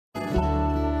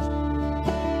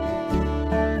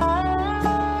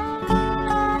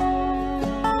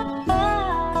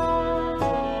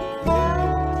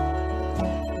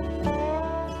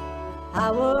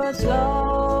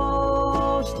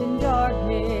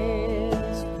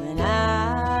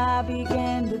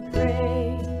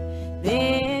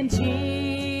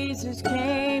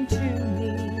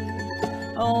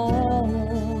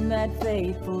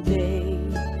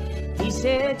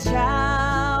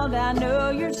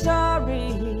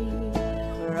sorry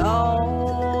for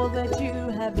all that you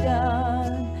have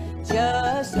done.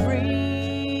 Just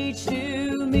reach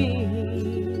to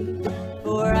me,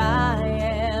 for I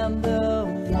am the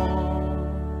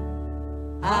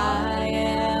one. I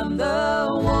am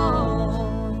the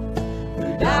one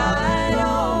who died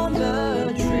on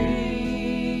the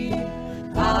tree.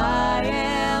 I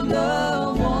am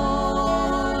the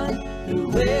one who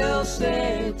will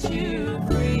set you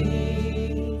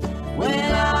free.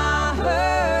 When I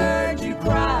heard you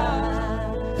cry,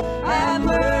 have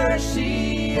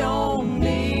mercy on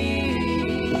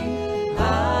me.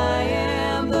 I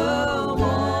am the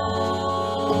one.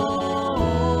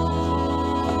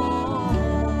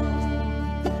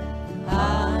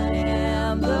 I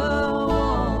am the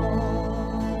one.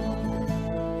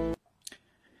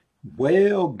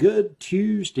 Well, good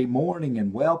Tuesday morning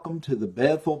and welcome to the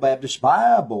Bethel Baptist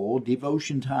Bible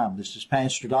Devotion Time. This is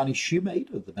Pastor Donnie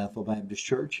Shoemate of the Bethel Baptist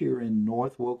Church here in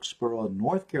North Wilkesboro,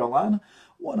 North Carolina.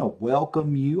 I want to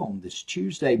welcome you on this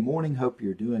Tuesday morning. Hope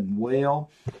you're doing well.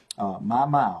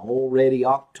 Already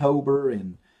October,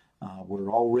 and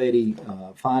we're already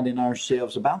finding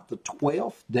ourselves about the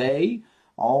 12th day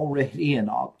already in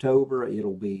October.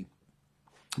 It'll be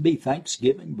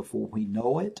Thanksgiving before we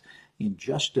know it, in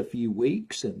just a few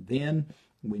weeks, and then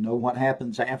we know what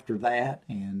happens after that,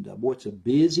 and it's a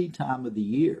busy time of the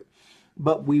year.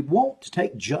 But we want to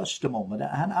take just a moment,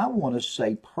 and I want to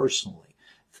say personally,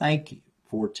 thank you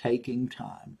for taking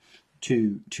time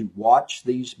to watch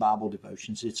these Bible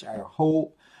devotions. It's our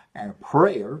hope, our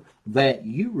prayer that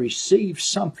you receive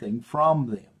something from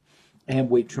them. And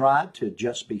we try to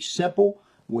just be simple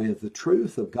with the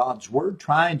truth of God's Word,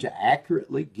 trying to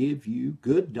accurately give you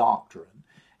good doctrine.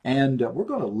 And we're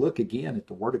going to look again at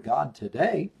the Word of God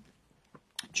today,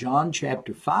 John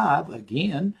chapter 5,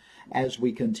 again, as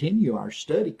we continue our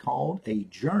study called A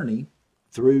Journey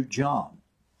Through John.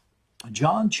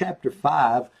 John chapter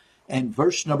 5 and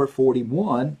verse number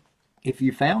 41, if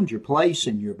you found your place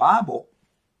in your Bible,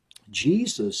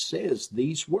 Jesus says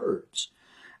these words,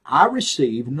 I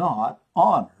receive not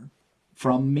honor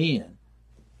from men.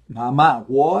 My,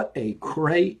 what a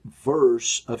great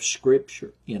verse of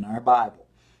Scripture in our Bible.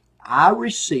 I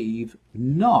receive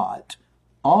not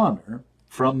honor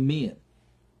from men.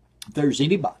 If there's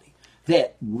anybody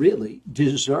that really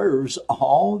deserves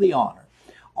all the honor,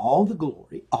 all the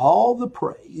glory, all the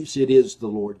praise, it is the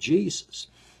Lord Jesus.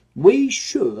 We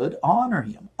should honor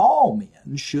him. All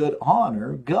men should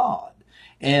honor God.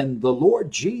 And the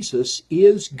Lord Jesus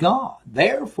is God.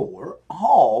 Therefore,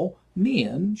 all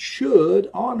men should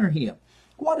honor him.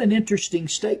 What an interesting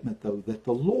statement, though, that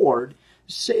the Lord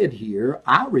said here,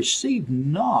 I receive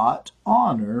not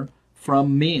honor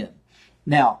from men.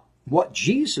 Now, what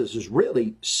Jesus is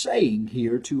really saying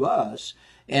here to us,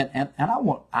 and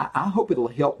I hope it'll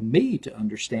help me to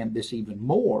understand this even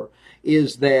more,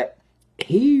 is that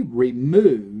he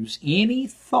removes any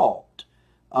thought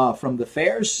from the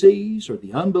Pharisees or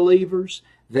the unbelievers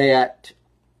that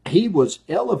he was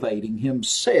elevating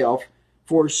himself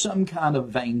for some kind of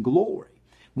vainglory.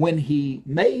 When he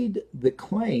made the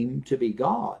claim to be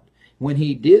God, when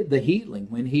he did the healing,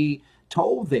 when he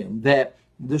told them that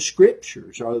the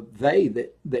Scriptures are they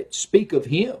that speak of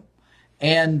him,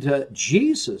 and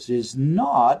Jesus is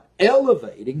not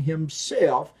elevating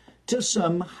himself to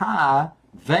some high,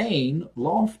 vain,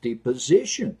 lofty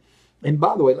position. And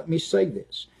by the way, let me say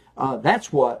this.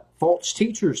 That's what false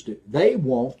teachers do. They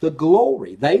want the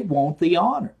glory. They want the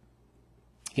honor.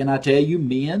 Can I tell you,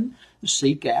 men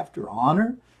seek after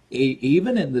honor?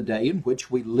 Even in the day in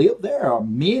which we live, there are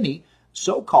many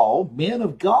so-called men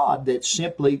of God that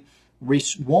simply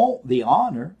want the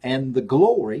honor and the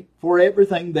glory for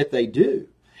everything that they do.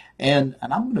 And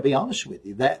I'm going to be honest with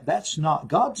you, that's not,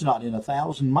 God's not in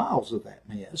 1,000 miles of that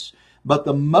mess. But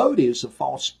the motives of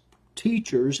false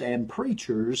teachers and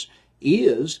preachers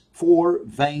is for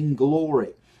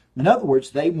vainglory. In other words,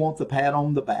 they want the pat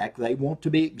on the back. They want to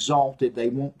be exalted. They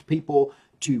want people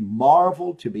to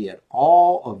marvel, to be at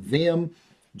awe of them.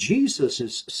 Jesus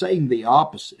is saying the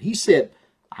opposite. He said,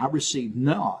 I receive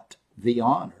not the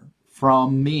honor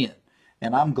from men.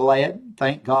 And I'm glad,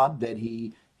 thank God, that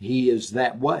he is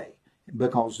that way,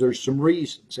 because there's some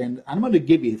reasons. And I'm going to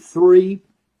give you three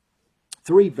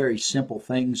very simple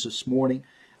things this morning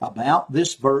about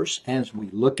this verse as we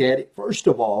look at it. First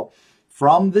of all,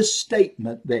 from the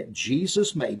statement that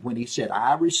Jesus made when he said,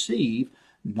 I receive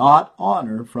not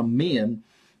honor from men,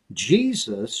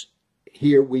 Jesus,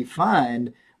 here we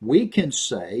can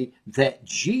say that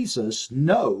Jesus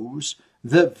knows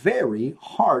the very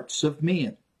hearts of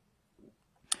men.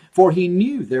 For he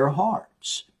knew their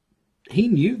hearts. He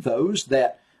knew those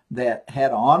that that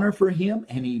had honor for him,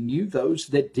 and he knew those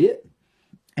that didn't.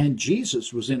 And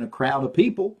Jesus was in a crowd of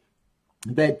people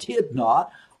that did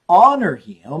not honor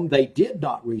him. They did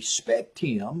not respect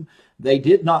him. They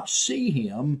did not see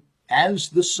him as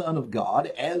the Son of God,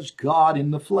 as God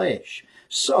in the flesh.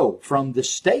 So, from the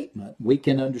statement, we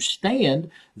can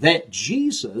understand that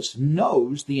Jesus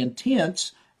knows the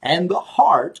intents and the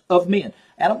heart of men.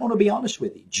 And I want to be honest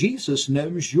with you. Jesus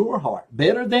knows your heart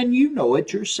better than you know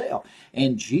it yourself.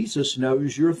 And Jesus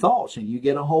knows your thoughts. And you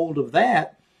get a hold of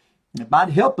that, it might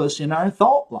help us in our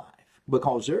thought life.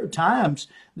 Because there are times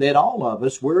that all of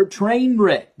us, we're a train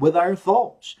wreck with our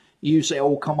thoughts. You say,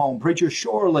 oh, come on, preacher,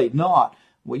 surely not.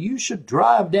 Well, you should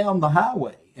drive down the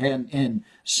highway and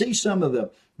see some of the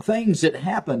things that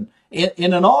happen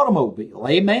in an automobile.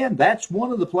 Amen. That's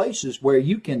one of the places where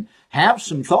you can have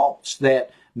some thoughts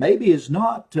that maybe is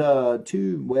not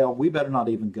too, well, we better not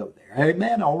even go there.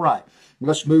 Amen. All right.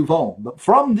 Let's move on. But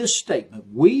from this statement,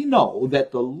 we know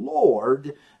that the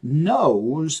Lord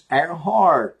knows our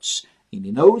hearts, and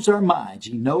he knows our minds.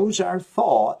 He knows our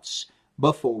thoughts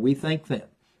before we think them.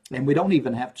 And we don't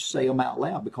even have to say them out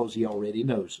loud because he already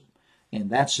knows them. And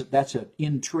that's an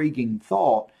intriguing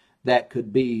thought that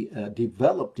could be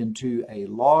developed into a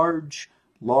large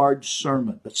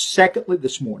sermon. But secondly,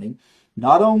 this morning,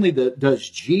 not only does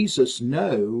Jesus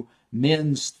know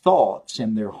men's thoughts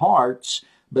and their hearts,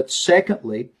 but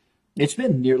secondly, it's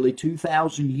been nearly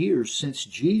 2,000 years since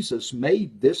Jesus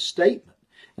made this statement.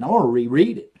 And I want to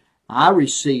reread it. I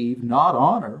receive not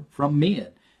honor from men.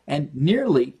 And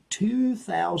nearly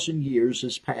 2,000 years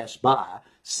has passed by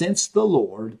since the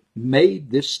Lord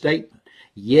made this statement.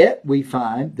 Yet we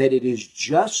find that it is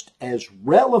just as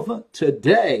relevant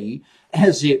today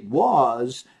as it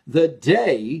was the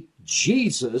day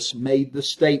Jesus made the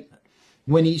statement.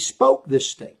 When he spoke this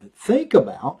statement, think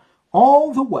about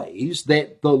all the ways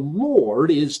that the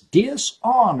Lord is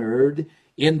dishonored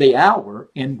in the hour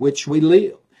in which we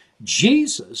live.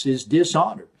 Jesus is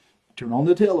dishonored. Turn on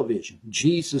the television.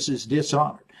 Jesus is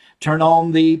dishonored. Turn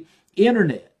on the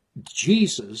internet.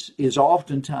 Jesus is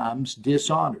oftentimes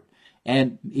dishonored.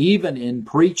 And even in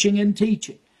preaching and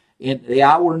teaching, in the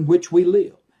hour in which we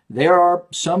live, there are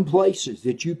some places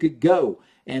that you could go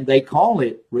and they call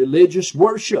it religious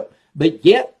worship. But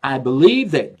yet I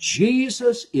believe that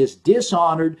Jesus is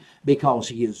dishonored because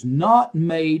he is not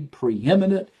made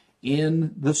preeminent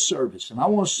in the service. And I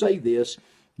want to say this,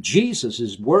 Jesus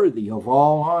is worthy of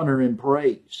all honor and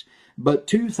praise. But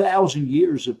 2,000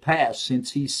 years have passed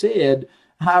since he said,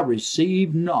 I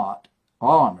receive not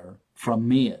honor from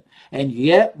men. And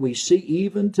yet we see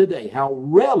even today how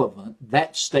relevant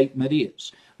that statement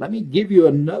is. Let me give you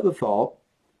another thought,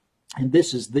 and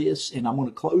this is this, and I'm going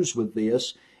to close with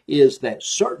this, is that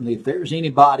certainly if there's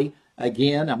anybody,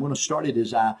 again, I'm going to start it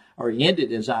end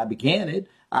it as I began it,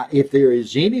 if there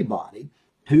is anybody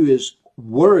who is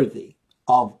worthy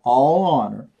of all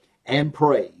honor and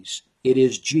praise, it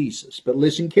is Jesus. But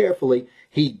listen carefully,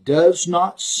 he does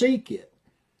not seek it.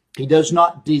 He does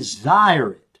not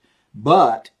desire it,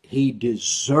 but he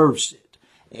deserves it.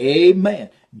 Amen.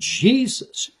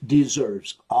 Jesus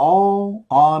deserves all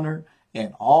honor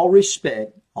and all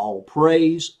respect, all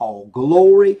praise, all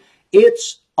glory.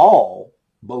 It's all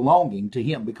belonging to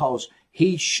him because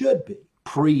he should be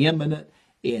preeminent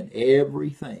in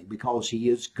everything because he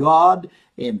is God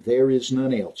and there is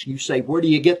none else. You say, where do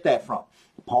you get that from?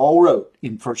 Paul wrote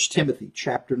in 1 Timothy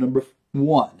chapter number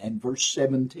 1 and verse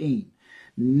 17,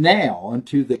 now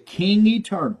unto the King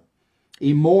eternal,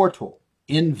 immortal,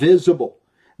 invisible,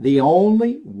 the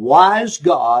only wise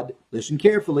God, listen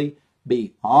carefully,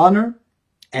 be honor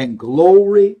and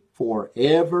glory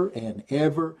forever and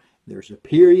ever. There's a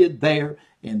period there,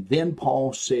 and then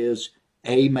Paul says,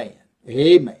 amen,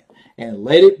 amen, and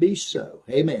let it be so,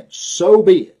 amen, so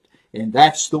be it, and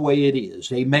that's the way it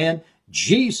is, amen.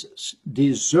 Jesus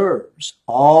deserves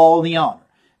all the honor,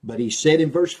 but he said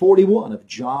in verse 41 of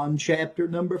John chapter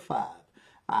number 5,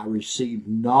 I receive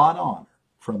not honor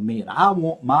from men. I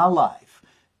want my life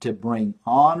to bring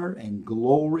honor and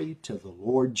glory to the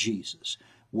Lord Jesus.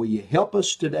 Will you help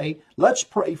us today? Let's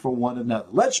pray for one another.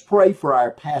 Let's pray for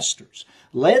our pastors.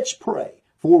 Let's pray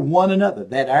for one another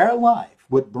that our life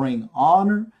would bring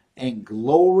honor and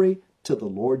glory to the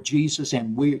Lord Jesus,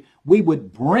 and we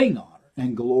would bring honor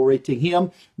and glory to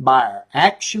him by our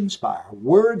actions, by our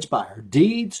words, by our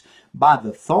deeds, by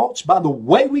the thoughts, by the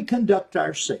way we conduct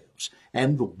ourselves,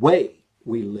 and the way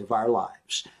we live our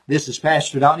lives. This is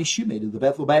Pastor Donnie Shoemate of the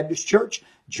Bethel Baptist Church,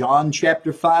 John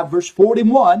chapter 5, verse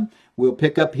 41. We'll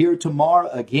pick up here tomorrow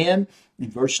again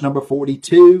in verse number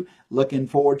 42. Looking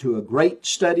forward to a great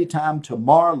study time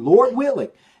tomorrow, Lord willing.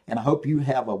 and I hope you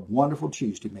have a wonderful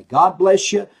Tuesday. May God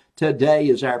bless you. Today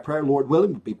is our prayer. Lord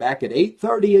willing, we'll be back at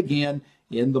 8:30 again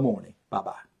in the morning.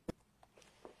 Bye-bye.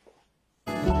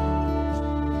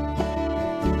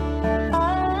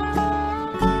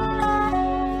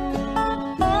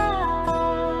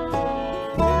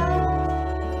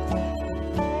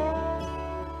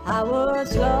 I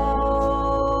was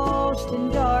lost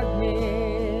in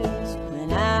darkness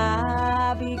when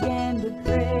I began to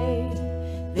pray.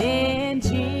 Then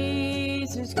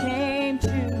Jesus came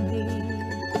to me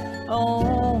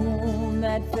on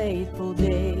that faithful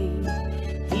day.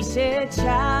 He said,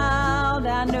 "Child,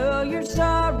 I know you're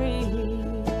sorry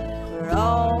for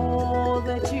all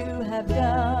that you have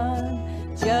done.